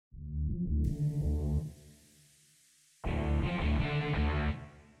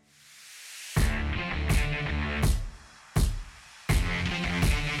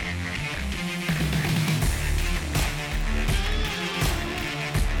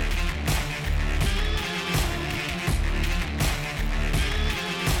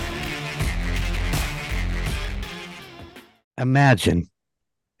Imagine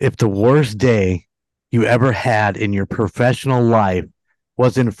if the worst day you ever had in your professional life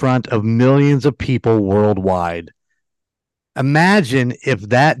was in front of millions of people worldwide. Imagine if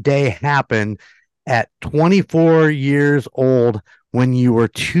that day happened at 24 years old when you were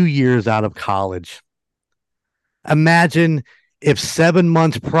 2 years out of college. Imagine if 7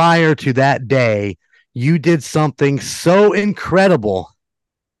 months prior to that day, you did something so incredible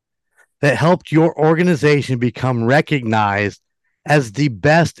that helped your organization become recognized as the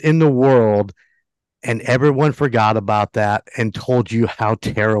best in the world, and everyone forgot about that and told you how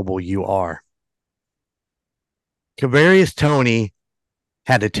terrible you are. Kadarius Toney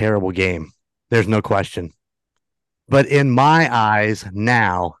had a terrible game. There's no question. But in my eyes,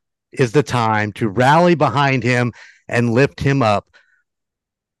 now is the time to rally behind him and lift him up.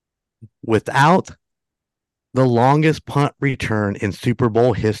 Without the longest punt return in Super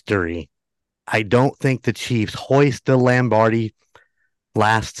Bowl history, I don't think the Chiefs hoist the Lombardi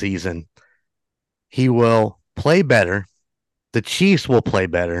last season. He will play better. The Chiefs will play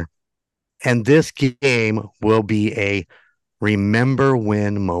better. And this game will be a remember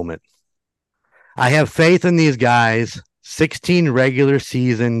win moment. I have faith in these guys. 16 regular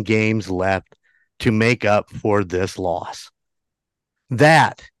season games left to make up for this loss.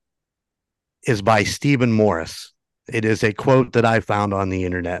 That is by Stephen Morris. It is a quote that I found on the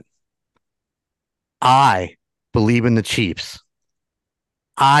internet. I believe in the Chiefs.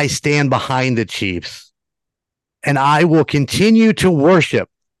 I stand behind the Chiefs. And I will continue to worship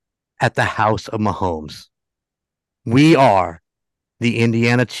at the house of Mahomes. We are the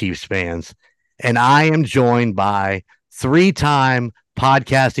Indiana Chiefs fans, and I am joined by three-time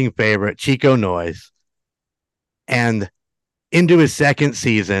podcasting favorite Chico Noise, and into his second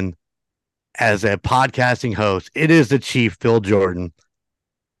season as a podcasting host, it is the Chief Phil Jordan.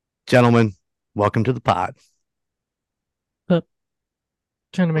 Gentlemen, welcome to the pod.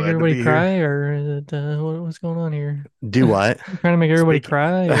 Trying to make Glad to everybody be here. cry, or is it, what's going on here? Do what? Trying to make everybody Speak-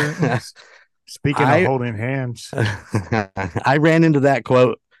 cry, or Speaking of I holding hands, I ran into that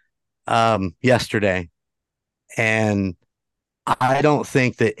quote yesterday, and I don't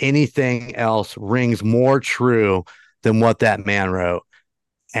think that anything else rings more true than what that man wrote.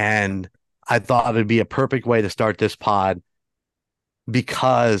 And I thought it'd be a perfect way to start this pod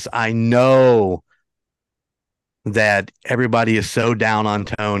because I know that everybody is so down on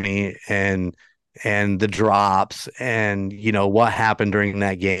Toney and the drops and what happened during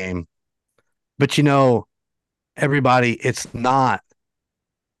that game. But everybody, it's not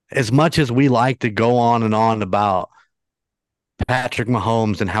as much as we like to go on and on about Patrick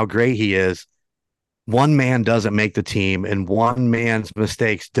Mahomes and how great he is. One man doesn't make the team, and one man's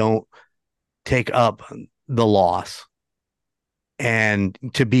mistakes don't take up the loss. And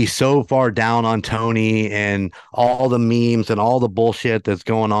to be so far down on Toney and all the memes and all the bullshit that's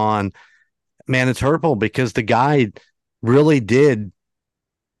going on, man, it's hurtful because the guy really did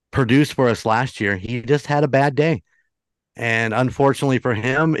produce for us last year. He just had a bad day. And unfortunately for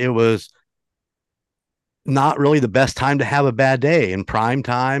him, it was not really the best time to have a bad day in prime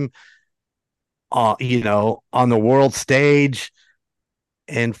time, on the world stage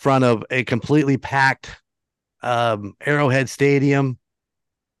in front of a completely packed Arrowhead Stadium,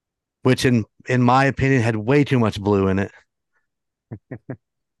 which in my opinion had way too much blue in it.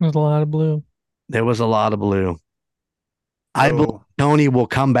 there's a lot of blue. There was a lot of blue. I believe so Toney will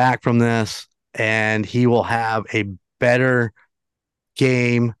come back from this and he will have a better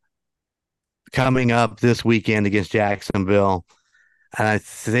game coming up this weekend against Jacksonville. And I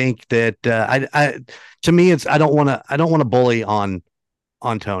think that to me, it's I don't want to bully on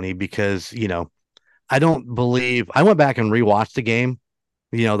Toney because I don't believe I went back and rewatched the game,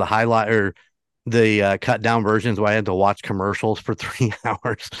 the highlight or the cut down versions where I had to watch commercials for 3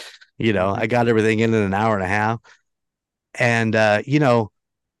 hours. I got everything in an hour and a half. And,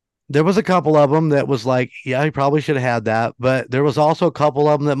 there was a couple of them that was like, yeah, he probably should have had that. But there was also a couple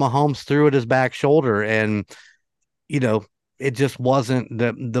of them that Mahomes threw at his back shoulder. And, you know, it just wasn't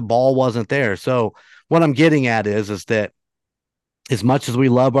the ball wasn't there. So what I'm getting at is that as much as we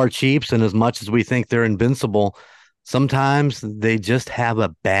love our Chiefs and as much as we think they're invincible, sometimes they just have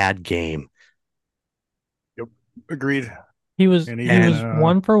a bad game. yep, agreed. He was And he even was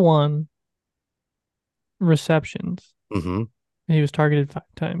 1 for 1 receptions. Mm-hmm. He was targeted 5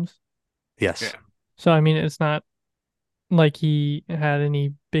 times. Yes. Yeah. So I mean, it's not like he had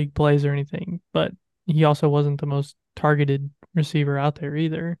any big plays or anything, but he also wasn't the most targeted receiver out there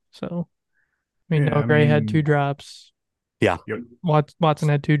either. So I mean, yeah, Noah I Gray had 2 mean, drops. Yeah. yep, Watson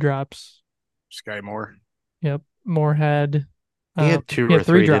had 2 drops. Sky Moore. Yep. Moore had He had two he or had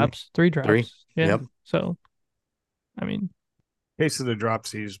three three, didn't drops. Three he? Three. drops. Yeah. Yep. So I mean, case of the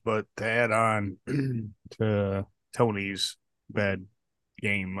dropsies, but to add on to Tony's bad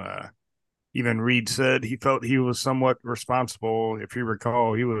game, even Reed said he felt he was somewhat responsible. If you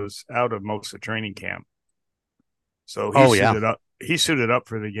recall, he was out of most of training camp. So he Oh yeah, suited up. He suited up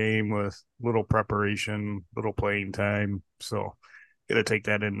for the game with little preparation, little playing time. So got to take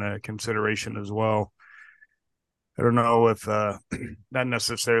that into consideration as well. I don't know if not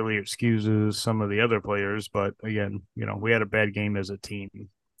necessarily excuses some of the other players, but again, we had a bad game as a team.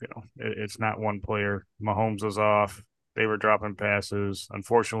 It's not one player. Mahomes was off. They were dropping passes.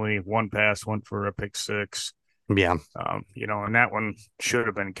 Unfortunately, one pass went for a pick six. yeah. And that one should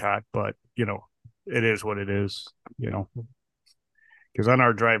have been caught, but it is what it is. Because on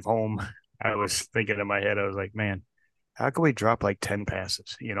our drive home, I was thinking in my head, I was like, man, how can we drop like 10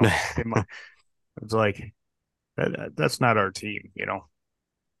 passes? It's like that's not our team.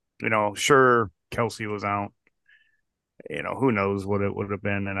 Sure, Kelsey was out. Who knows what it would have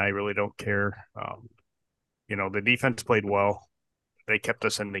been, and I really don't care. The defense played well. They kept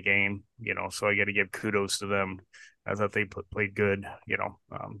us in the game, so I got to give kudos to them. I thought they played good,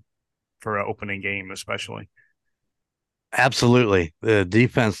 for an opening game, especially. Absolutely. The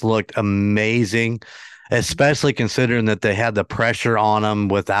defense looked amazing, especially considering that they had the pressure on them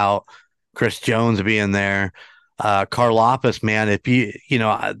without Chris Jones being there. Karlaftis, man, if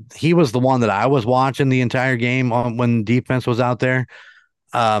he was the one that I was watching the entire game when defense was out there.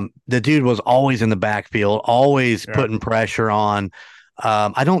 The dude was always in the backfield, always putting pressure on.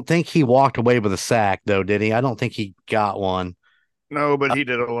 I don't think he walked away with a sack, though, did he? I don't think he got one. No, but he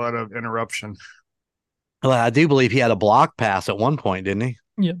did a lot of interruption. Well, I do believe he had a block pass at one point, didn't he?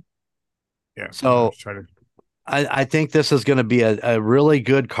 Yeah. Yeah. So I think this is going to be a really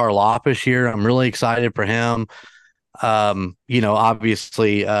good Karlaftis year. I'm really excited for him.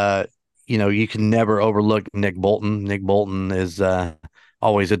 Obviously, you can never overlook Nick Bolton. Nick Bolton is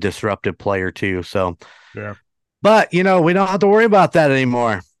always a disruptive player too. So, yeah. But we don't have to worry about that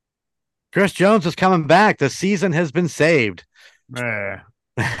anymore. Chris Jones is coming back. The season has been saved. As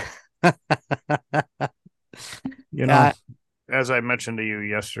I mentioned to you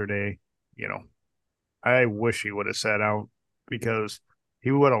yesterday, I wish he would have sat out because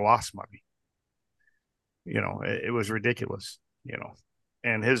he would have lost money. It was ridiculous,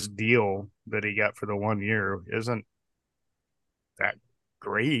 and his deal that he got for the 1 year isn't that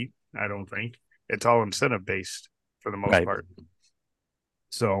great. I don't think it's all incentive based for the most part.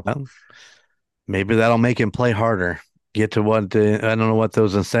 So maybe that'll make him play harder. Get to I don't know what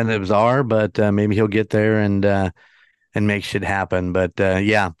those incentives are, but maybe he'll get there and make shit happen. But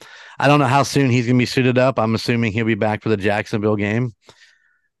I don't know how soon he's gonna be suited up. I'm assuming he'll be back for the Jacksonville game.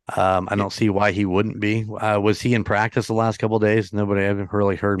 I don't see why he wouldn't be. Was he in practice the last couple of days? Nobody haven't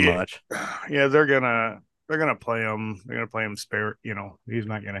really heard much. Yeah, they're gonna play him. They're gonna play him spare. He's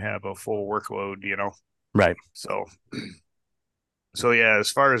not gonna have a full workload. Right. So yeah, as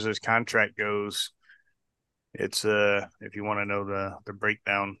far as his contract goes, it's if you want to know the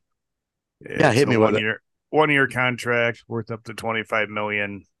breakdown. Hit me with it. 1 year contract worth up to $25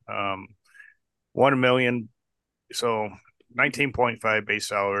 million. $1 million. So 19.5 base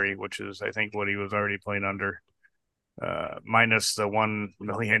salary, which is I think what he was already playing under, minus the 1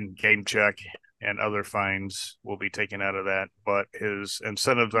 million game check and other fines will be taken out of that. But his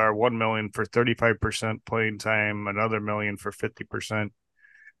incentives are 1 million for 35% playing time, another million for 50%,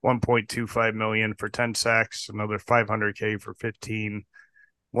 1.25 million for 10 sacks, another 500K for 15,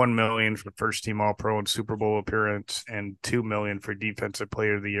 1 million for first team All Pro and Super Bowl appearance, and 2 million for Defensive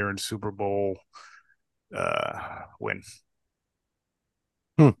Player of the Year and Super Bowl win.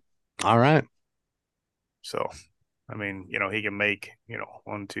 All right. So, I mean, he can make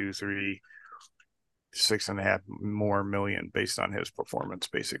 1, 2, 3, 6.5 more million based on his performance,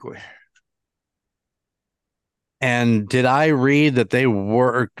 basically. And did I read that they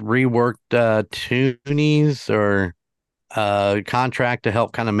reworked Tooney's or contract to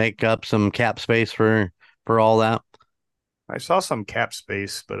help kind of make up some cap space for all that? I saw some cap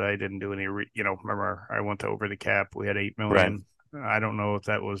space, but I didn't do any. Remember I went over the cap. We had 8 million. Right. I don't know if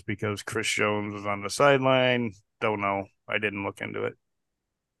that was because Chris Jones was on the sideline. Don't know. I didn't look into it.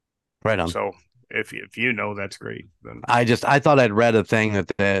 Right on. So if you know, that's great. Then I thought I'd read a thing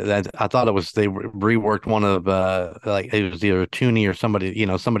that I thought it was they reworked one of like it was either Tooney or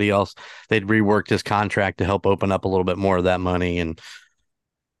somebody else. They'd reworked his contract to help open up a little bit more of that money, and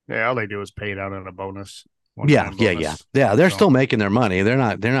all they do is pay it out in a bonus. Yeah. They're still making their money. They're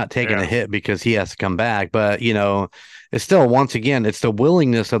not taking a hit because he has to come back. But it's still, once again, it's the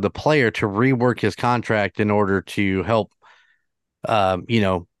willingness of the player to rework his contract in order to help,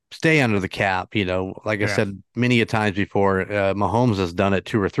 stay under the cap. Like I said many a times before, Mahomes has done it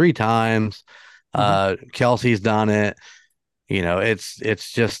 2 or 3 times. Kelsey's done it.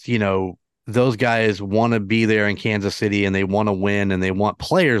 It's just, those guys want to be there in Kansas City and they want to win and they want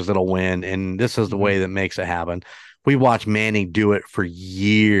players that'll win. And this is the way that makes it happen. We watched Manning do it for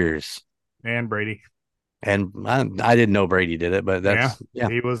years. And Brady. And I didn't know Brady did it, but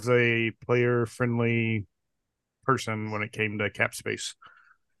he was a player-friendly person when it came to cap space.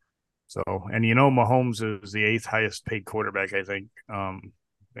 So, and Mahomes is the 8th highest paid quarterback, I think.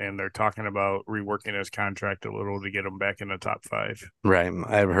 And they're talking about reworking his contract a little to get him back in the top 5. Right.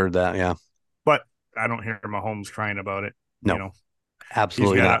 I've heard that, yeah. But I don't hear Mahomes crying about it. No,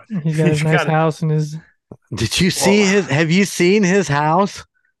 absolutely not. He's got his nice house and his. Did you see his? Have you seen his house?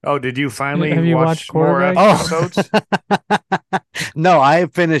 Oh, did you finally watch more episodes? No, I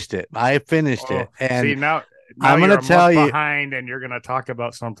finished it. And see, now I'm going to tell you behind, and you're going to talk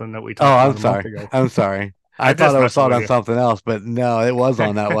about something that we talked about a month ago. I'm sorry. I thought I thought on something else, but no, it was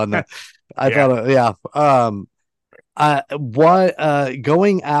on that one. I thought,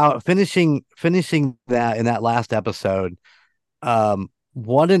 going out, finishing that in that last episode,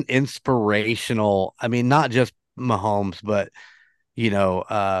 what an inspirational, I mean, not just Mahomes, but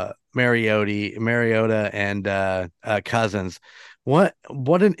Mariota and Cousins. What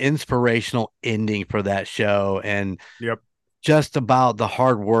an inspirational ending for that show. And just about the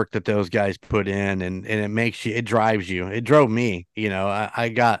hard work that those guys put in, and it drives you. It drove me.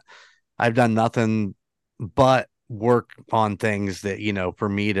 I've done nothing but work on things that for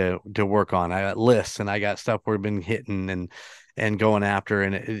me to work on. I got lists and I got stuff we've been hitting and going after,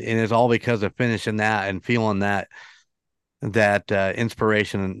 and it's all because of finishing that and feeling that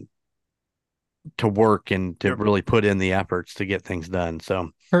inspiration to work and to really put in the efforts to get things done.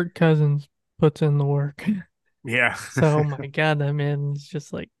 So Kirk Cousins puts in the work. Yeah. So, oh my God, that man is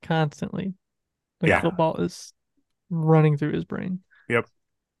just like constantly, football is running through his brain. Yep.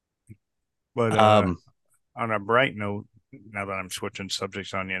 But on a bright note, now that I'm switching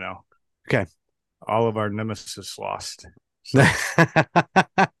subjects on you now. Okay. All of our nemesis lost. So,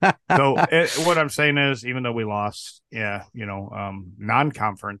 what I'm saying is, even though we lost,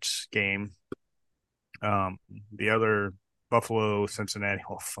 non-conference game, the other Buffalo, Cincinnati.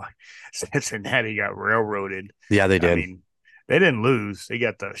 Oh, fuck. Cincinnati got railroaded. Yeah, they did. I mean, they didn't lose. They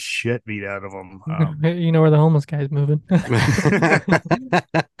got the shit beat out of them. You know where the homeless guy's moving.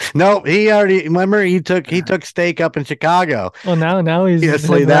 No, he took steak up in Chicago. Well, now he's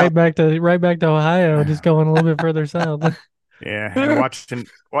right back to Ohio, just going a little bit further south. Yeah, and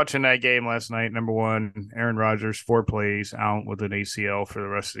watching that game last night. Number one, Aaron Rodgers, 4 plays out with an ACL for the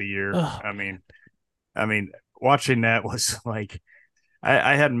rest of the year. Ugh. I mean, watching that was like,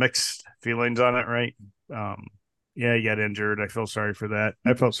 I had mixed feelings on it, right? He got injured. I feel sorry for that.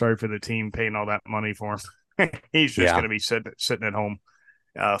 I felt sorry for the team paying all that money for him. He's just going to be sitting at home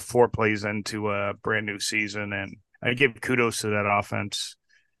 4 plays into a brand new season. And I give kudos to that offense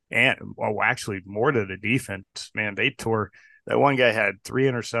and, actually more to the defense. Man, they tore – that one guy had 3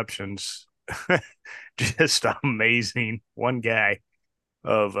 interceptions. Just amazing. One guy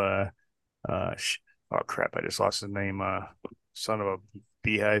of oh crap! I just lost his name. Son of a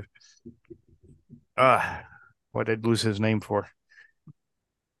beehive. What did I lose his name for?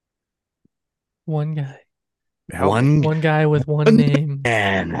 One guy. One guy with one name.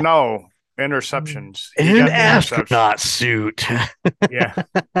 No interceptions. In an astronaut suit. Yeah.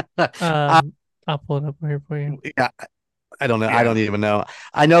 I'll pull it up here for you. Yeah. I don't know. Yeah. I don't even know.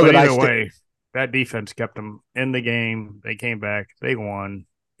 I know that either way, that defense kept them in the game. They came back. They won.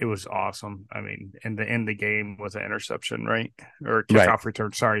 It was awesome. I mean, in the game was an interception, right? Or kickoff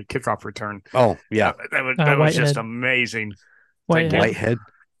return. Sorry, kickoff return. Oh, yeah. That was just amazing. Whitehead.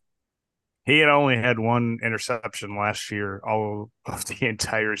 He had only had 1 interception last year, all of the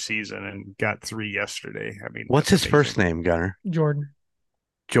entire season, and got 3 yesterday. I mean, what's his first name, Gunner?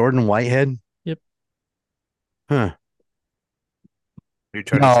 Jordan Whitehead? Yep. Huh. You're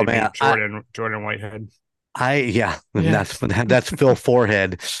trying to say Jordan Whitehead? That's Phil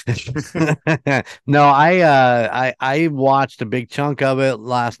Forehead. No, I watched a big chunk of it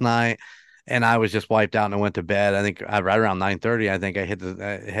last night, and I was just wiped out and I went to bed. I think right around 9:30. I think I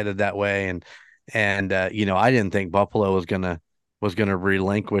headed that way, and I didn't think Buffalo was gonna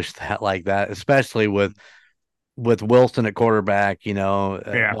relinquish that like that, especially with Wilson at quarterback.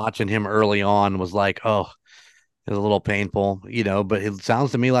 Watching him early on was like, oh. It was a little painful, but it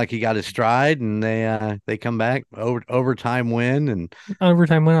sounds to me like he got his stride, and they come back overtime win and on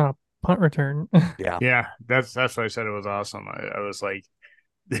a punt return. Yeah, that's why I said it was awesome. I was like,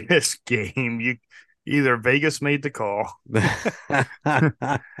 this game, either Vegas made the call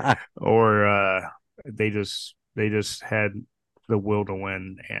or they just had the will to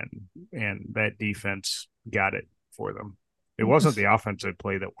win, and that defense got it for them. It wasn't the offensive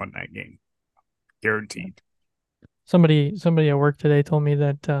play that won that game, guaranteed. Somebody at work today told me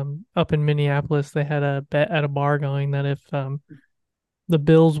that up in Minneapolis they had a bet at a bar going that if the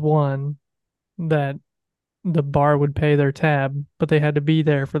Bills won, that the bar would pay their tab, but they had to be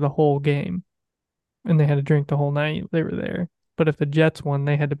there for the whole game and they had to drink the whole night they were there. But if the Jets won,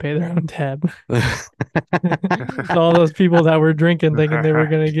 they had to pay their own tab. So all those people that were drinking thinking they were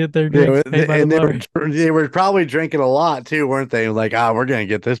going to get their drinks paid by the bar. They were probably drinking a lot too, weren't they? Like, we're gonna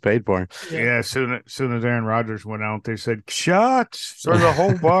get this paid for. Yeah, as soon as Aaron Rodgers went out, they said shots for the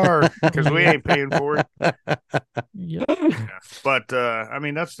whole bar because we ain't paying for it. Yep. Yeah. But I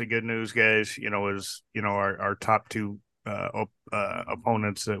mean, that's the good news, guys. Is our top two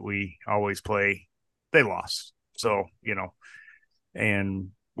opponents that we always play, they lost. So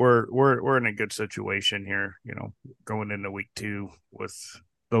and we're in a good situation here. Going into week 2 with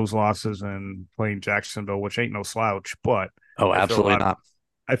those losses and playing Jacksonville, which ain't no slouch, but Absolutely not.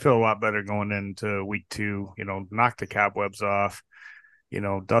 I feel a lot better going into week 2. Knock the cobwebs off.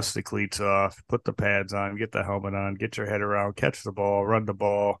 Dust the cleats off, put the pads on, get the helmet on, get your head around, catch the ball, run the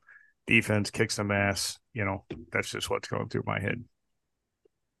ball, defense kicks some ass. That's just what's going through my head.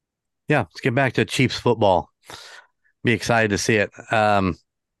 Yeah, let's get back to Chiefs football. Be excited to see it.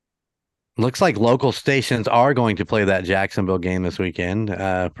 Looks like local stations are going to play that Jacksonville game this weekend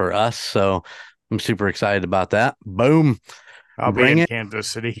for us, so I'm super excited about that. Boom. I'll be in Kansas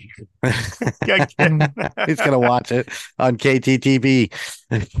City. He's gonna watch it on KTTV.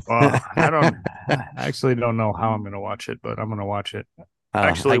 Well, I actually don't know how I'm gonna watch it, but I'm gonna watch it.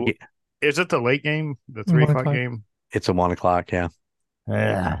 Actually, is it the late game, the 3 o'clock game? It's a 1 o'clock. Yeah.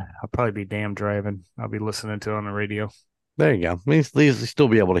 Yeah, I'll probably be damn driving. I'll be listening to it on the radio. There you go. At least still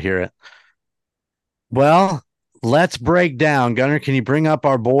be able to hear it. Well, let's break down. Gunner, can you bring up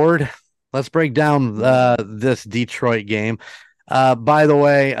our board? Let's break down this Detroit game. By the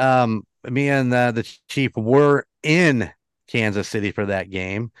way, me and the Chief were in Kansas City for that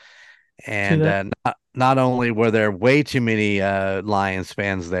game. And not only were there way too many Lions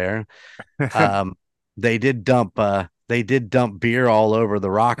fans there, they did dump beer all over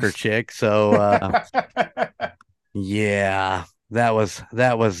the rocker chick. So yeah, that was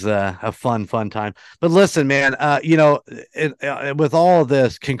a fun time. But listen, man, with all of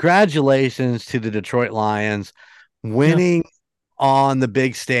this, congratulations to the Detroit Lions winning on the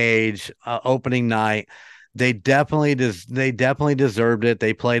big stage opening night. They definitely deserved it.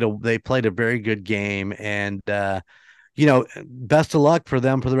 They played a very good game, and best of luck for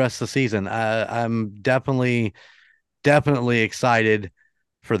them for the rest of the season. I'm definitely excited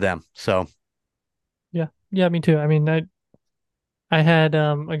for them. So yeah, me too. I mean, I had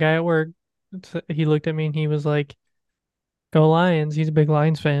a guy at work. He looked at me and he was like, "Go Lions!" He's a big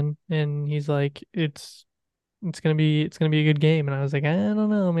Lions fan, and he's like, "It's gonna be a good game." And I was like, "I don't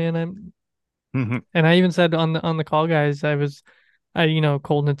know, man." And I even said on the call, guys,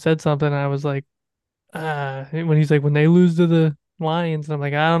 Colton had said something. And I was like, when he's like, when they lose to the Lions, and I'm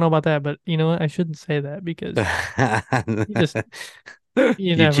like, I don't know about that, but you know what? I shouldn't say that because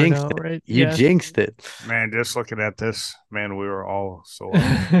you never know, right? You jinxed it. Man, just looking at this, man, we were all so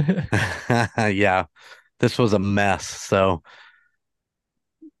yeah, this was a mess. So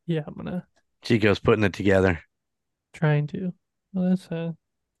yeah, I'm gonna Chico's putting it together. Trying to. Well, that's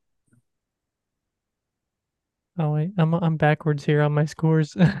oh wait, I'm backwards here on my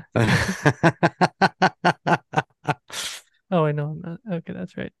scores. Oh wait, no, I'm not. Okay,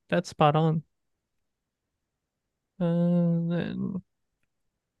 that's right. That's spot on. Then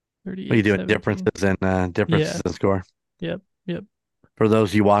 38. What are you doing? Differences in score. Yep. For those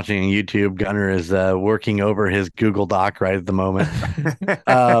of you watching on YouTube, Gunner is working over his Google Doc right at the moment.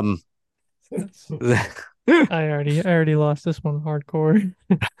 I already lost this one hardcore.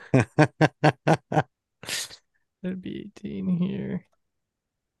 It'd be 18 here.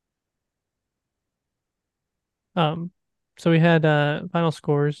 So we had final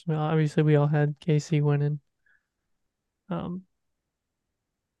scores. Well, obviously we all had KC winning. But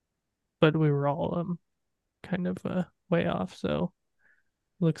we were all kind of way off. So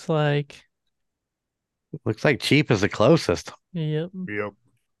looks like Chief is the closest. Yep.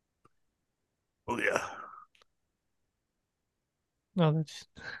 Oh yeah. Oh, that's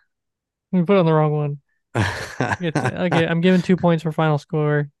we put on the wrong one. Okay, I'm giving 2 points for final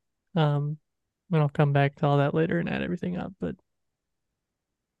score. And I'll come back to all that later and add everything up. But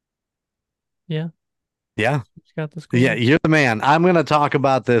yeah. Yeah. He's got the score. Yeah, you're the man. I'm going to talk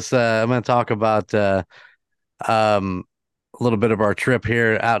about this. I'm going to talk about um, a little bit of our trip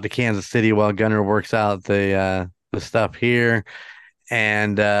here out to Kansas City while Gunner works out the stuff here.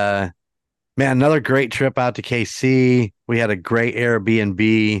 And man, another great trip out to KC. We had a great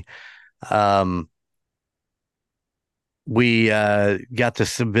Airbnb. Um, we got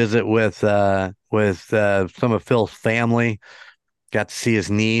to visit with some of Phil's family. Got to see his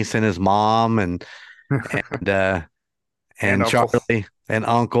niece and his mom and And and Uncle. Charlie and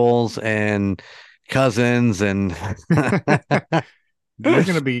uncles and cousins and You're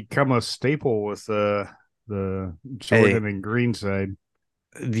gonna become a staple with the hey, Jordan and Green side.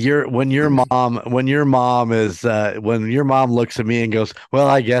 when your mom looks at me and goes, well,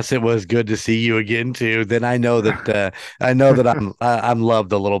 I guess it was good to see you again too, then I know that I'm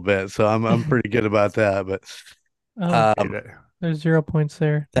loved a little bit, so I'm pretty good about that. But Oh, Hey, um there's 0 points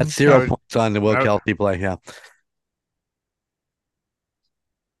there. that's I 0 would, points on the Will I would, Kelsey play. Yeah.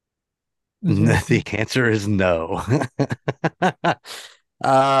 Zero The points. answer is no.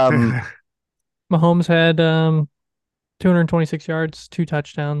 um Mahomes had 226 yards, 2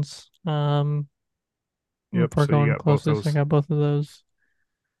 touchdowns. yep. For So you going got both closest, I those. got both of those.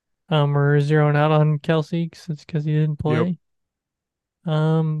 We're zeroing out on Kelsey because he didn't Yep. play.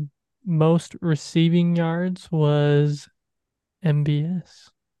 Um, Most receiving yards was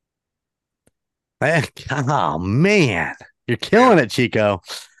MBS. oh man, you're killing it, Chico.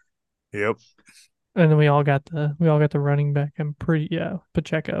 Yep. And then we all got the running back. I'm pretty yeah.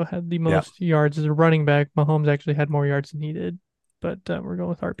 Pacheco had the Yeah. most yards as a running back. Mahomes actually had more yards than he did, but we're going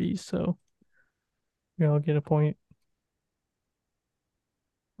with RBs, so we all get a point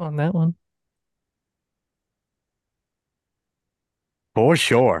on that one. For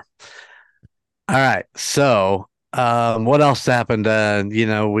sure. All right. So, what else happened? We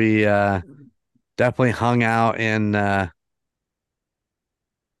definitely hung out in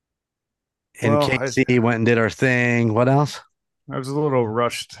Well, KC, went and did our thing. What else? I was a little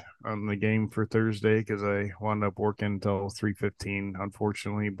rushed on the game for Thursday because I wound up working until 3:15,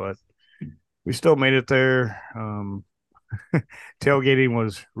 unfortunately, but we still made it there. Tailgating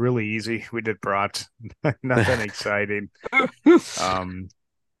was really easy. We did brats, nothing exciting. Um,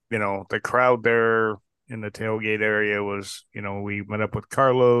 the crowd there in the tailgate area was, we met up with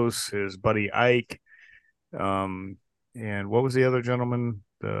Carlos, his buddy Ike, and what was the other gentleman?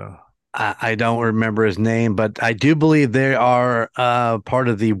 I don't remember his name, but I do believe they are part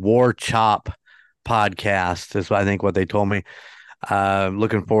of the War Chop podcast, is I think what they told me.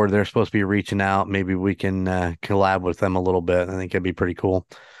 Looking forward. They're supposed to be reaching out. Maybe we can collab with them a little bit. I think it'd be pretty cool.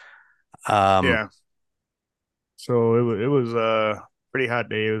 Yeah. So it was a pretty hot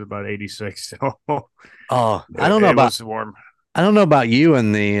day. It was about 86. So Oh, it was warm. I don't know about you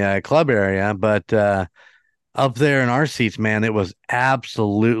in the club area, but up there in our seats, man, it was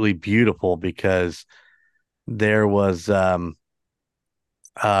absolutely beautiful because there was um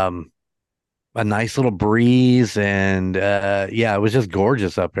a nice little breeze and yeah, it was just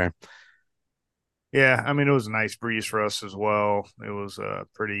gorgeous up there. Yeah, I mean it was a nice breeze for us as well. It was a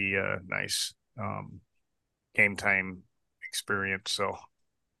pretty nice game time experience. So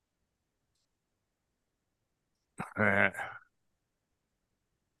uh,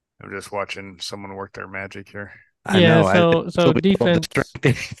 I'm just watching someone work their magic here. I Yeah, know. so It's a little defense,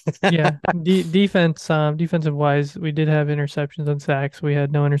 distracting. yeah, defensive wise, we did have interceptions and sacks. We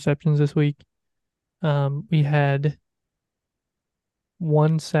had no interceptions this week. We had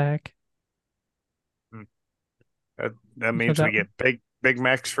 1 sack. That So means we that, get Big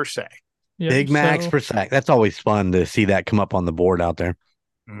Macs for sack. yep. Big Macs per sack. That's always fun to see that come up on the board out there.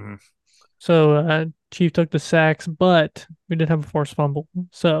 Mm-hmm. So Chief took the sacks, but we did have a forced fumble.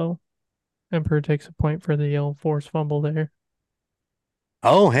 So Emperor takes a point for the old forced fumble there.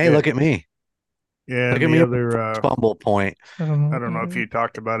 Oh, hey, Yeah, look at me. yeah. Look And at the me with other, the fumble point. I don't I don't know if know. you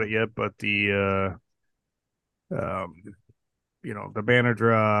talked about it yet, but the banner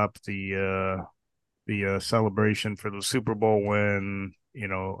drop, the celebration for the Super Bowl win,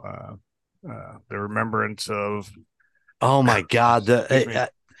 the remembrance of. Oh my God. Excuse me.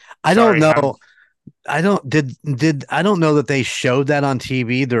 I don't Sorry, I'm. know. I don't know that they showed that on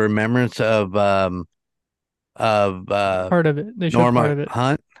TV, the remembrance of Part of it. They showed part Norma of it.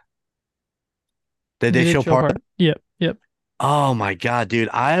 Hunt. Did They they did show show part? part. Yep, yep. Oh my God, dude.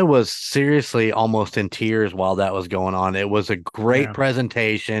 I was seriously almost in tears while that was going on. It was a great Yeah.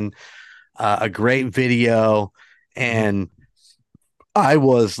 presentation, a great video, Mm-hmm. and I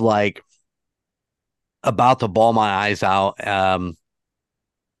was like about to bawl my eyes out.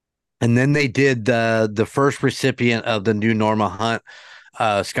 And then they did the first recipient of the new Norma Hunt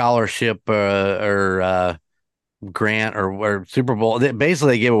scholarship or grant or Super Bowl.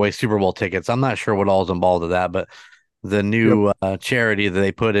 Basically, they gave away Super Bowl tickets. I'm not sure what all's involved with that, but the new charity that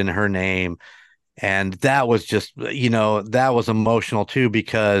they put in her name. And that was just, that was emotional too,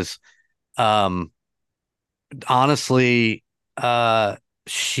 because um, honestly,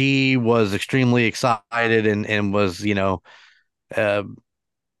 she was extremely excited and was, uh,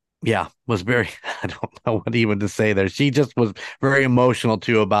 yeah, was very, I don't know what even to say there. She just was very emotional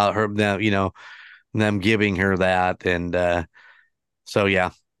too about them giving her that. And so,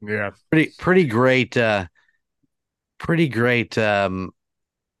 yeah, Yeah. pretty great, pretty great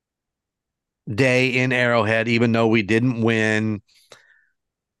day in Arrowhead, even though we didn't win.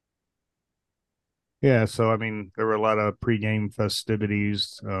 Yeah. So, I mean, there were a lot of pregame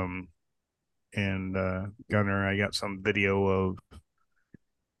festivities. And Gunner, I got some video of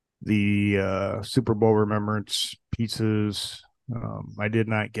the Super Bowl remembrance pizzas. I did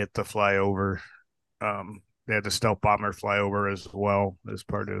not get the flyover. They had the stealth bomber flyover as well as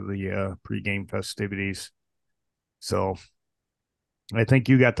part of the pregame festivities. So I think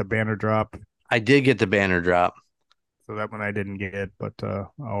you got the banner drop. I did get the banner drop. So that one I didn't get, but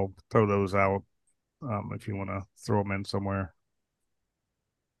I'll throw those out if you want to throw them in somewhere.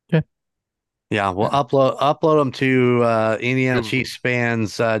 Okay. Yeah, we'll upload them to Indiana Chiefs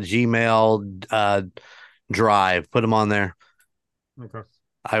fans Gmail drive. Put them on there. Okay.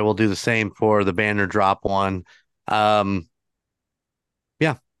 I will do the same for the banner drop one. Yeah.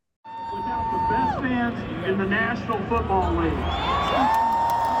 Without the best fans in the National Football League.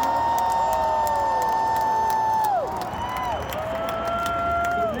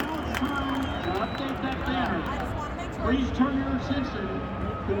 Please turn your attention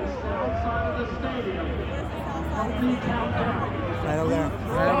to the south side of the stadium. Opening countdown. Right over there.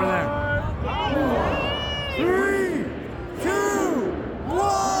 Right over there. 4, 3, 2, 1.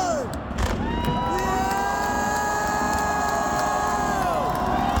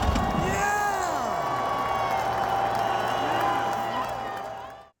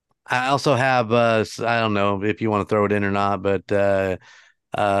 I also have I don't know if you want to throw it in or not, but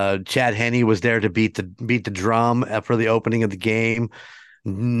Chad Henne was there to beat the drum for the opening of the game.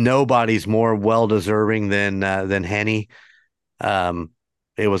 Nobody's more well deserving than Henne.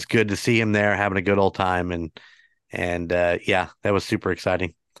 It was good to see him there having a good old time, and yeah, that was super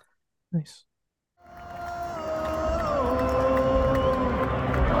exciting. Nice.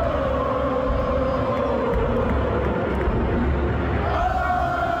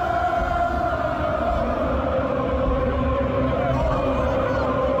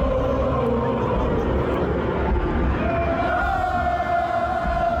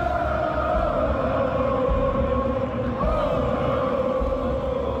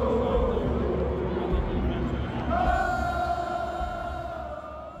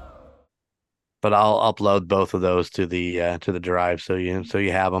 But I'll upload both of those to the drive so you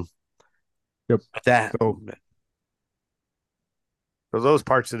have them. Yep. That So those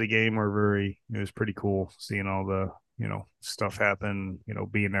parts of the game were it was pretty cool seeing all the, stuff happen,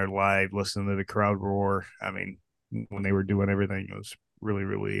 being there live, listening to the crowd roar. I mean, when they were doing everything, it was really,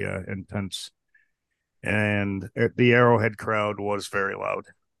 really intense. And the Arrowhead crowd was very loud.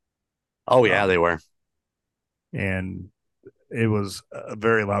 Oh yeah, they were. And it was a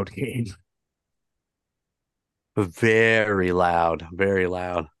very loud game. Very loud, very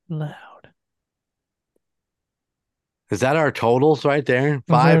loud. Loud. Is that our totals right there?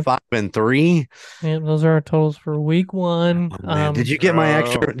 5, 5, and 3. Yeah, those are our totals for week 1. Did you get my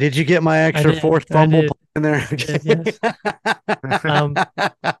extra? Did you get my extra fourth fumble in there? Yes.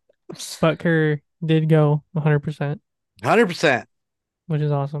 Butker did go 100%. 100%, which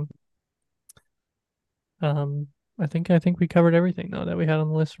is awesome. I think we covered everything though that we had on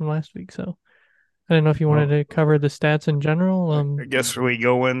the list from last week. So I didn't know if you wanted to cover the stats in general. I guess we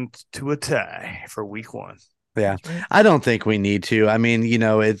go into a tie for week 1. Yeah, right. I don't think we need to. I mean,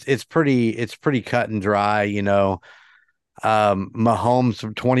 it's pretty cut and dry.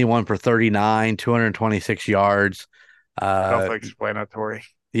 Mahomes 21 for 39, 226 yards. Self-explanatory.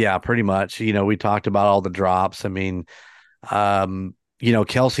 Yeah, pretty much. We talked about all the drops. I mean,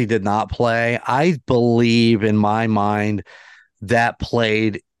 Kelce did not play. I believe in my mind that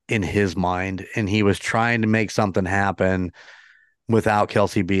played in his mind, and he was trying to make something happen without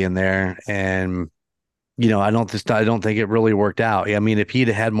Kelce being there. And I don't think it really worked out. I mean, if he'd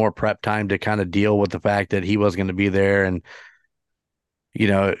had more prep time to kind of deal with the fact that he was going to be there, and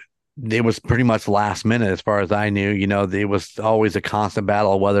it was pretty much last minute as far as I knew. It was always a constant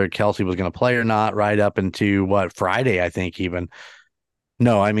battle of whether Kelce was going to play or not, right up into Friday, I think even.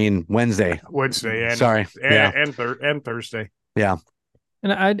 No, I mean Wednesday. Wednesday. And, Sorry. And Thursday. Yeah.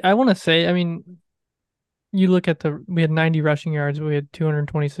 And I want to say, I mean, you look at we had 90 rushing yards, we had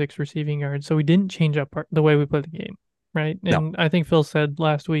 226 receiving yards, so we didn't change up the way we played the game, right? No. And I think Phil said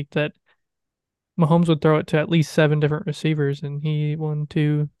last week that Mahomes would throw it to at least 7 different receivers, and he 1,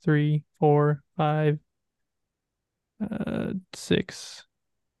 2, 3, 4, 5, 6.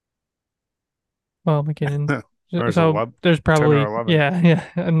 Well, McKinnon. There's So 11, there's 10 or probably 11. yeah,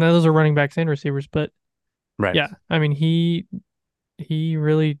 and those are running backs and receivers, but Right. yeah, I mean he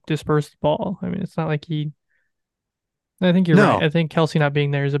really dispersed the ball. I mean, it's not like I think you're No. right. I think Kelsey not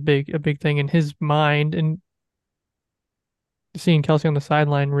being there is a big thing in his mind, and seeing Kelsey on the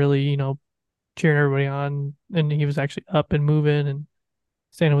sideline really, cheering everybody on, and he was actually up and moving and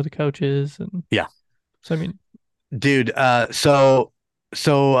standing with the coaches, and Yeah. So I mean, Dude, I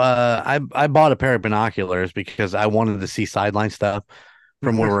bought a pair of binoculars because I wanted to see sideline stuff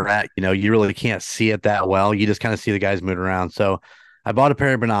from where we're at. You really can't see it that well. You just kind of see the guys moving around. So I bought a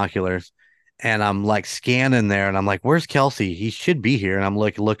pair of binoculars and I'm like scanning there and I'm like, where's Kelsey? He should be here. And I'm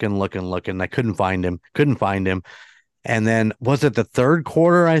like looking. I couldn't find him. And then was it the third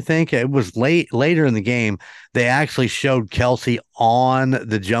quarter? I think it was later in the game. They actually showed Kelsey on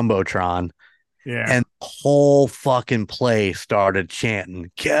the Jumbotron. Yeah. And the whole fucking place started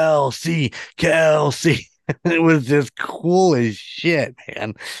chanting, Kelsey, Kelsey. It was just cool as shit,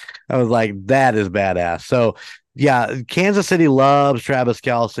 man. I was like, that is badass. So, yeah, Kansas City loves Travis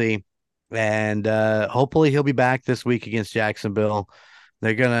Kelsey. And hopefully he'll be back this week against Jacksonville.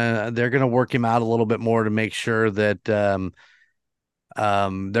 They're gonna work him out a little bit more to make sure that they're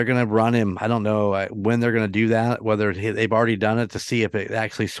gonna run him. I don't know when they're gonna do that, whether they've already done it to see if it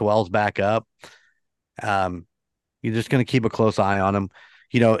actually swells back up. You're just gonna keep a close eye on him.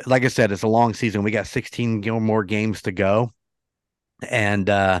 Like I said, it's a long season. We got 16 more games to go, and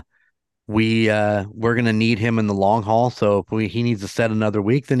we're gonna need him in the long haul. So if he needs to set another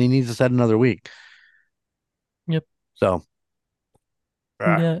week, then he needs to set another week. Yep. So.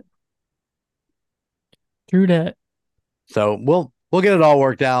 True that. So we'll get it all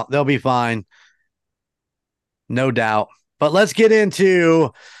worked out. They'll be fine. No doubt. But let's get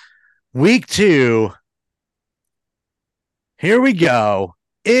into week 2. Here we go.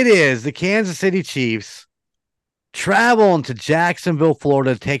 It is the Kansas City Chiefs traveling to Jacksonville,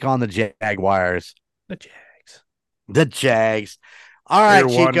 Florida to take on the Jaguars. The Jags. All right,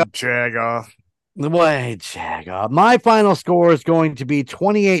 Chico. Jag off. Wait, Jag off. My final score is going to be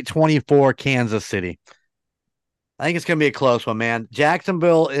 28-24 Kansas City. I think it's going to be a close one, man.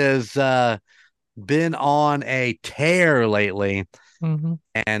 Jacksonville is been on a tear lately,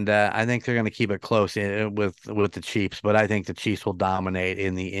 and I think they're going to keep it close with the Chiefs, but I think the Chiefs will dominate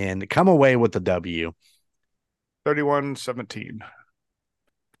in the end. Come away with the W. 31-17.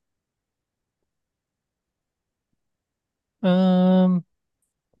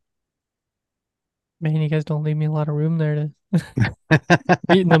 Man, you guys don't leave me a lot of room there to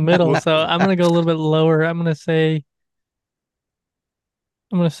meet in the middle, so I'm going to go a little bit lower. I'm going to say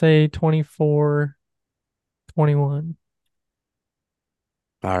 24-21.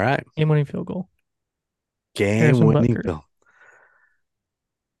 All right. Game-winning field goal. Game-winning field goal.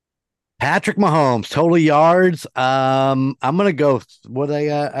 Patrick Mahomes, total yards. I'm going to go,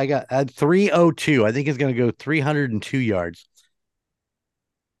 I got 302. I think it's going to go 302 yards.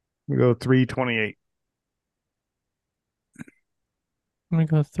 We go 328. I'm going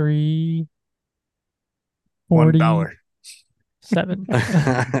to go 347.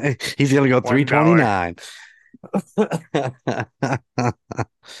 He's going to go 329.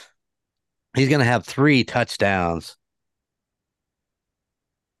 He's going to have 3 touchdowns.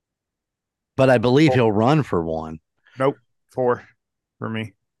 But I believe he'll run for 1. Nope. 4 for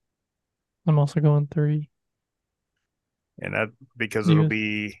me. I'm also going 3. And that because it'll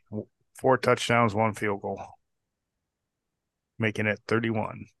be 4 touchdowns, 1 field goal. Making it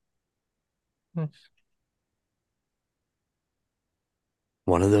 31. Nice.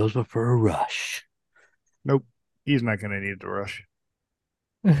 One of those but for a rush. Nope. He's not going to need to rush.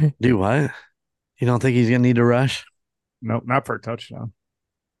 Do what? You don't think he's going to need to rush? Nope, not for a touchdown.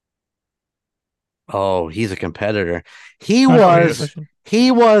 Oh, he's a competitor. He was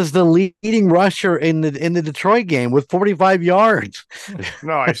the leading rusher in the Detroit game with 45 yards.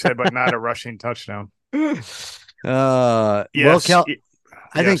 No, I said, but not a rushing touchdown. Yes. Yes. Well,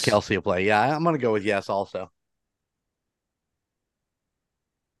 I think Kelsey will play. Yeah, I'm going to go with yes also.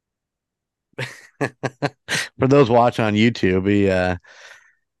 For those watching on YouTube,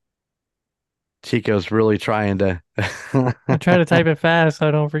 Chico's really trying to I try to type it fast so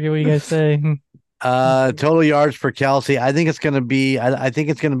I don't forget what you guys say. Total yards for Kelsey. I think it's going to be I think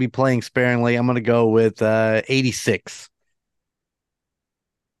it's going to be playing sparingly. I'm going to go with 86.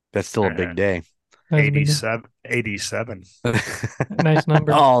 That's still a big day. That's a big day. 87. Nice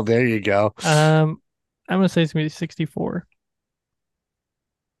number. Oh, there you go. I'm gonna say it's gonna be 64,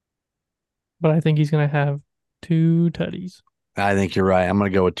 but I think he's gonna have 2 tutties. I think you're right. I'm going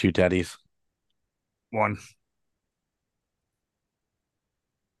to go with 2 teddies. 1.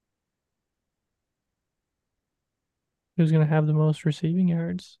 Who's gonna have the most receiving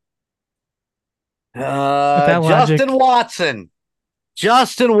yards? Justin logic- Watson.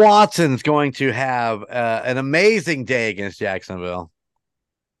 Justin Watson's going to have an amazing day against Jacksonville.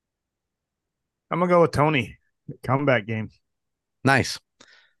 I'm going to go with Tony. Comeback game. Nice.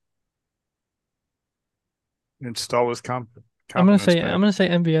 Install his I'm gonna say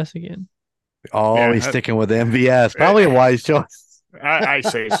MVS again. Oh, Yeah, he's sticking with MVS. Probably a wise choice. I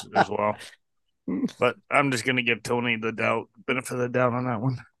say so as well. But I'm just going to give Tony the benefit of the doubt on that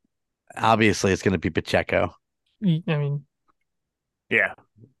one. Obviously, it's going to be Pacheco. I mean, Yeah.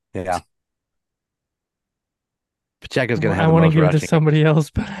 Yeah. Pacheco's going to have I the want to most give it to rushing. somebody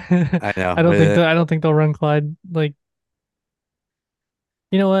else, but I know. I don't think they'll run Clyde. Like,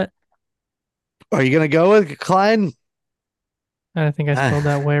 you know what? Are you going to go with Clyde? I think I spelled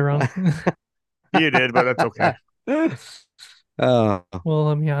that way wrong. You did, but that's okay. Oh, Well,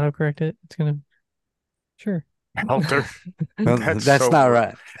 let me autocorrect it. It's gonna. Sure. Helter. that's so not weird.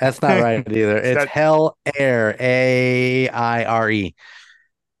 right. That's not right either. It's That- Hell Air, AIRE.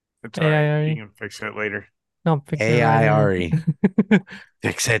 It's all right. AIRE. You can fix it later. No, I'm fixing it right now. AIRE.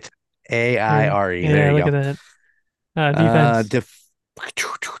 Fix it. AIRE. Yeah, There you look go. at that. Defense,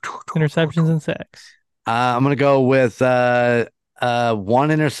 interceptions, and sacks. I'm gonna go with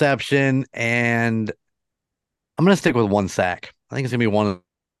 1 interception, and I'm gonna stick with 1 sack. I think it's gonna be 1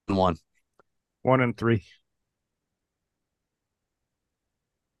 and 1. 1 and 3.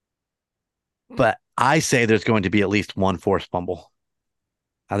 But I say there's going to be at least 1 forced fumble.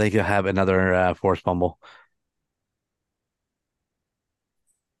 I think you'll have another forced fumble.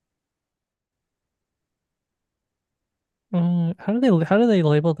 How do they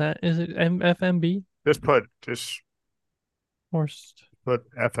label that? Is it FMB? Just put Forced.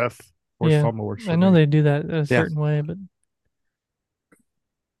 FF. Forced Yeah, fumble works. I know they do that a certain way, but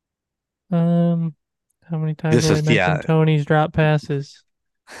how many times This have I is- mentioned yeah. Tony's drop passes?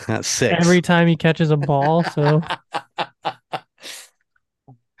 That's 6. Every time he catches a ball, so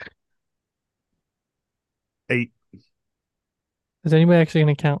 8. is anybody actually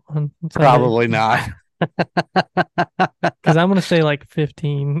gonna count on Probably not. Because I'm gonna say like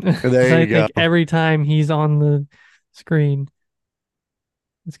 15. There I you go. think every time he's on the screen,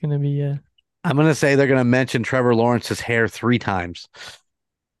 it's gonna be I'm gonna say they're gonna mention Trevor Lawrence's hair 3 times.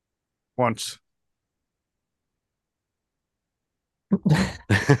 Once. 1,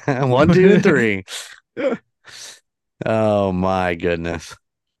 2, and 3. Oh my goodness.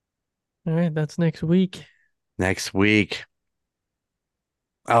 all right. That's next week. Next week.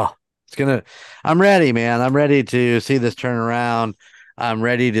 Oh, I'm ready, man. I'm ready to see this turn around. I'm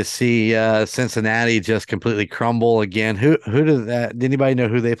ready to see Cincinnati just completely crumble again. Who did anybody know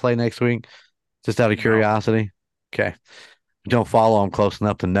who they play next week? Just out of No. curiosity. Okay. Don't follow them close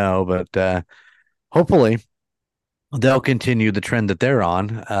enough to know, but hopefully they'll continue the trend that they're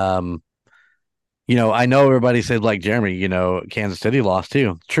on. I know everybody said, like Jeremy, Kansas City lost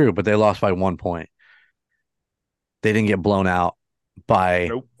too. True, but they lost by 1 point. They didn't get blown out by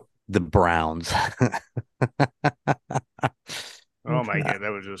Nope. the Browns. Oh my god,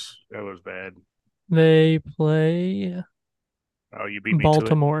 that was bad. They play Oh, you beat me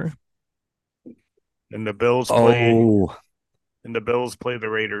Baltimore. to it. And the Bills play the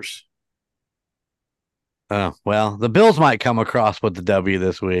Raiders. Oh, well, the Bills might come across with the W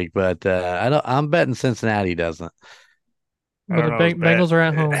this week, but I'm betting Cincinnati doesn't. I But don't the know, it's bad. Bengals are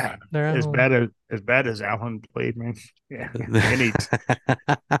at home. They're at As home. bad as Allen played, man. Yeah.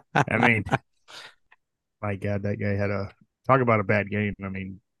 I mean, my God, that guy talk about a bad game. I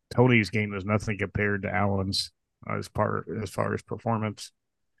mean, Tony's game was nothing compared to Allen's as far as performance.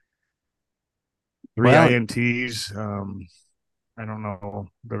 3 Well- INTs. I don't know.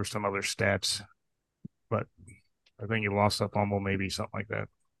 There were some other stats, but I think he lost a fumble, maybe something like that,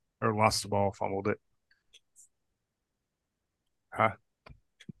 or lost the ball, fumbled it. Huh?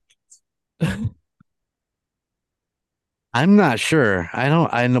 I'm not sure.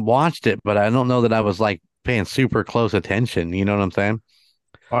 I watched it, but I don't know that I was like paying super close attention. You know what I'm saying?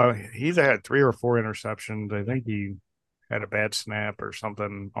 He's had 3 or 4 interceptions. I think he had a bad snap or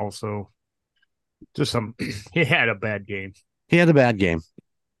something. Also, just he had a bad game. He had a bad game.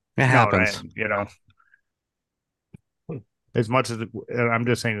 It happens. You know. as much as I'm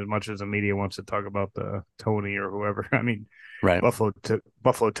just saying, as much as the media wants to talk about the Tony or whoever, I mean, Right.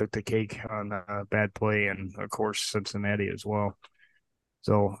 Buffalo took the cake on bad play, and of course Cincinnati as well.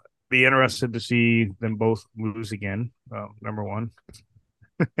 So be interested to see them both lose again. Number one,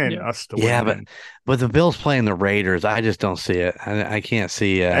 and Yeah. us to Yeah, win. but the Bills playing the Raiders, I just don't see it. I can't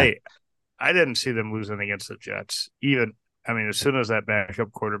see. Hey, I didn't see them losing against the Jets. Even, I mean, as soon as that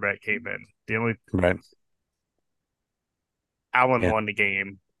backup quarterback came in, the only Right. Allen Yeah. won the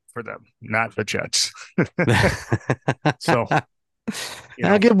game for them, not the Jets. So, you know.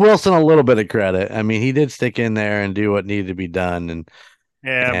 I'll give Wilson a little bit of credit. I mean, he did stick in there and do what needed to be done, and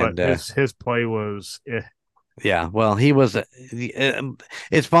But his play was yeah, well, he was.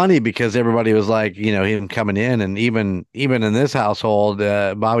 It's funny because everybody was like, him coming in, and even in this household,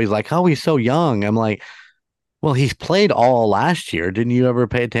 Bobby's like, "Oh, he's so young." I'm like, "Well, he's played all last year. Didn't you ever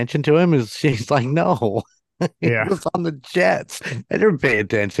pay attention to him?" He's like, "No." He Yeah. was on the Jets. I didn't pay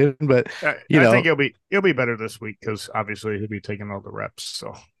attention, but I think he'll be better this week because obviously he'll be taking all the reps.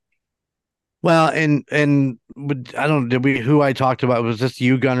 So, well, and I don't who I talked about, was this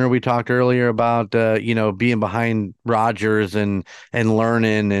you, Gunner? We talked earlier about being behind Rodgers and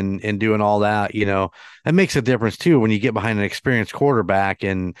learning and doing all that. That makes a difference too when you get behind an experienced quarterback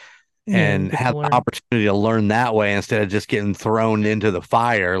and you get to have the learn. opportunity to learn that way instead of just getting thrown into the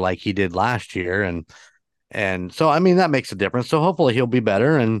fire like he did last year. And so, I mean, that makes a difference. So hopefully he'll be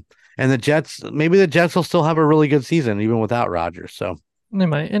better. And the Jets will still have a really good season even without Rodgers. So They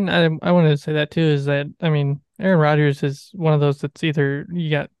might. And I wanted to say that too, is that, I mean, Aaron Rodgers is one of those that's either you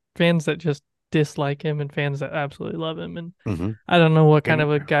got fans that just dislike him and fans that absolutely love him. And I don't know what kind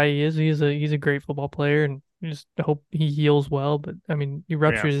of a guy he is. He's a great football player, and you just hope he heals well. But I mean, he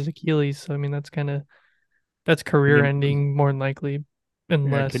ruptured his Achilles, so I mean that's career ending more than likely.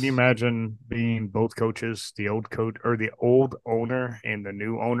 Unless can you imagine being both coaches, the old coach or the old owner and the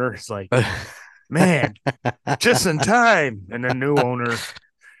new owner? It's like, man, just in time. And the new owner,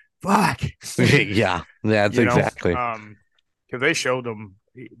 fuck. yeah, that's exactly. Because they showed him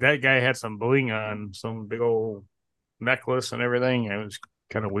that guy had some bling on, some big old necklace and everything. It was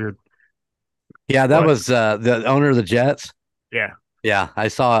kind of weird. Yeah, that was the owner of the Jets. Yeah, I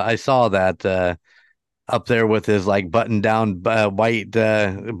saw that up there with his like button down white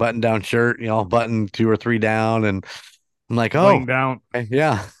button down shirt, button 2 or 3 down, and I'm like, laying down.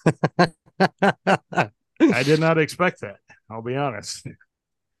 Yeah. I did not expect that. I'll be honest.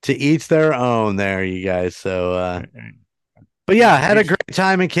 To each their own there, you guys. So, but yeah, I had a great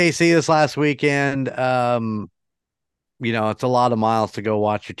time in KC this last weekend. It's a lot of miles to go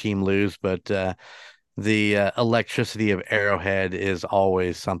watch your team lose, but the electricity of Arrowhead is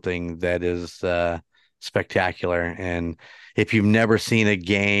always something that is spectacular. And if you've never seen a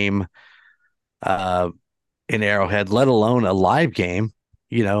game in Arrowhead, let alone a live game,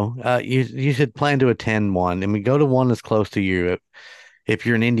 you should plan to attend one. I mean, go to one that's close to you. If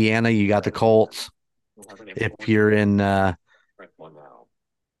you're in Indiana, you got the Colts. If you're in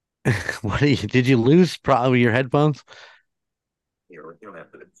did you lose probably your headphones?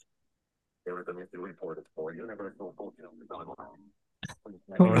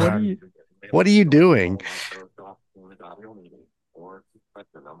 What are you doing?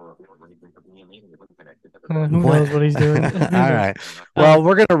 Who knows what he's doing? All right. Well,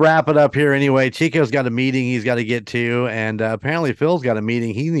 we're going to wrap it up here anyway. Chico's got a meeting he's got to get to, and apparently Phil's got a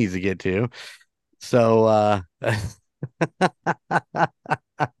meeting he needs to get to. So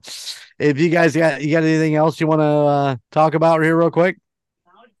if you guys got anything else you want to talk about here real quick?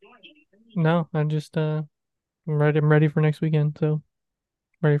 No, I'm just I'm ready for next weekend. So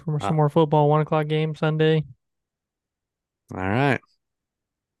ready for some more football. 1:00 game Sunday. All right.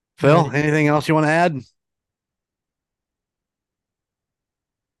 Phil, anything else you want to add?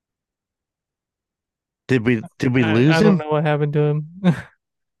 Did we lose him? I don't know what happened to him.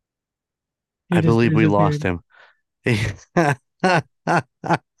 I believe we lost him. Did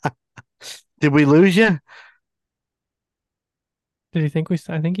we lose you? Did he think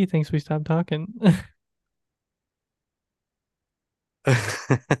I think he thinks we stopped talking.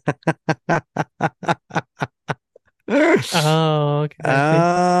 Oh, okay.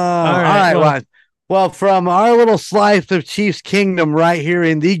 All right. Well, from our little slice of Chiefs Kingdom right here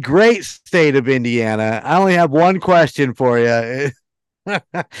in the great state of Indiana, I only have one question for you.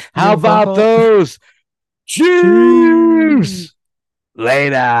 How about those Chiefs?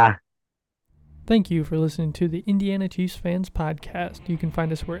 Later. Thank you for listening to the Indiana Chiefs Fans Podcast. You can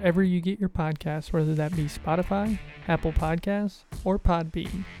find us wherever you get your podcasts, whether that be Spotify, Apple Podcasts, or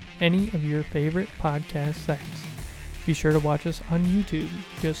Podbean, any of your favorite podcast sites. Be sure to watch us on YouTube.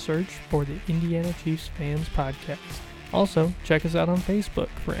 Just search for the Indiana Chiefs Fans Podcast. Also, check us out on Facebook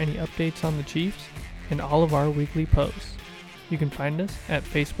for any updates on the Chiefs and all of our weekly posts. You can find us at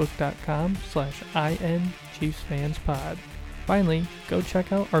facebook.com/INChiefsFansPod. Finally, go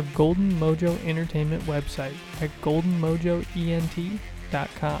check out our Golden Mojo Entertainment website at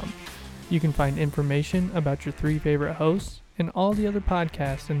goldenmojoent.com. You can find information about your 3 favorite hosts and all the other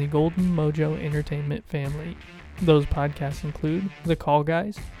podcasts in the Golden Mojo Entertainment family. Those podcasts include The Call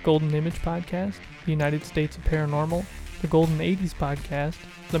Guys, Golden Image Podcast, The United States of Paranormal, The Golden 80s Podcast,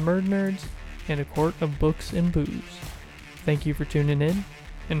 The Murd Nerds, and A Court of Books and Booze. Thank you for tuning in,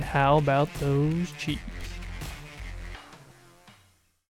 and how about those Chiefs?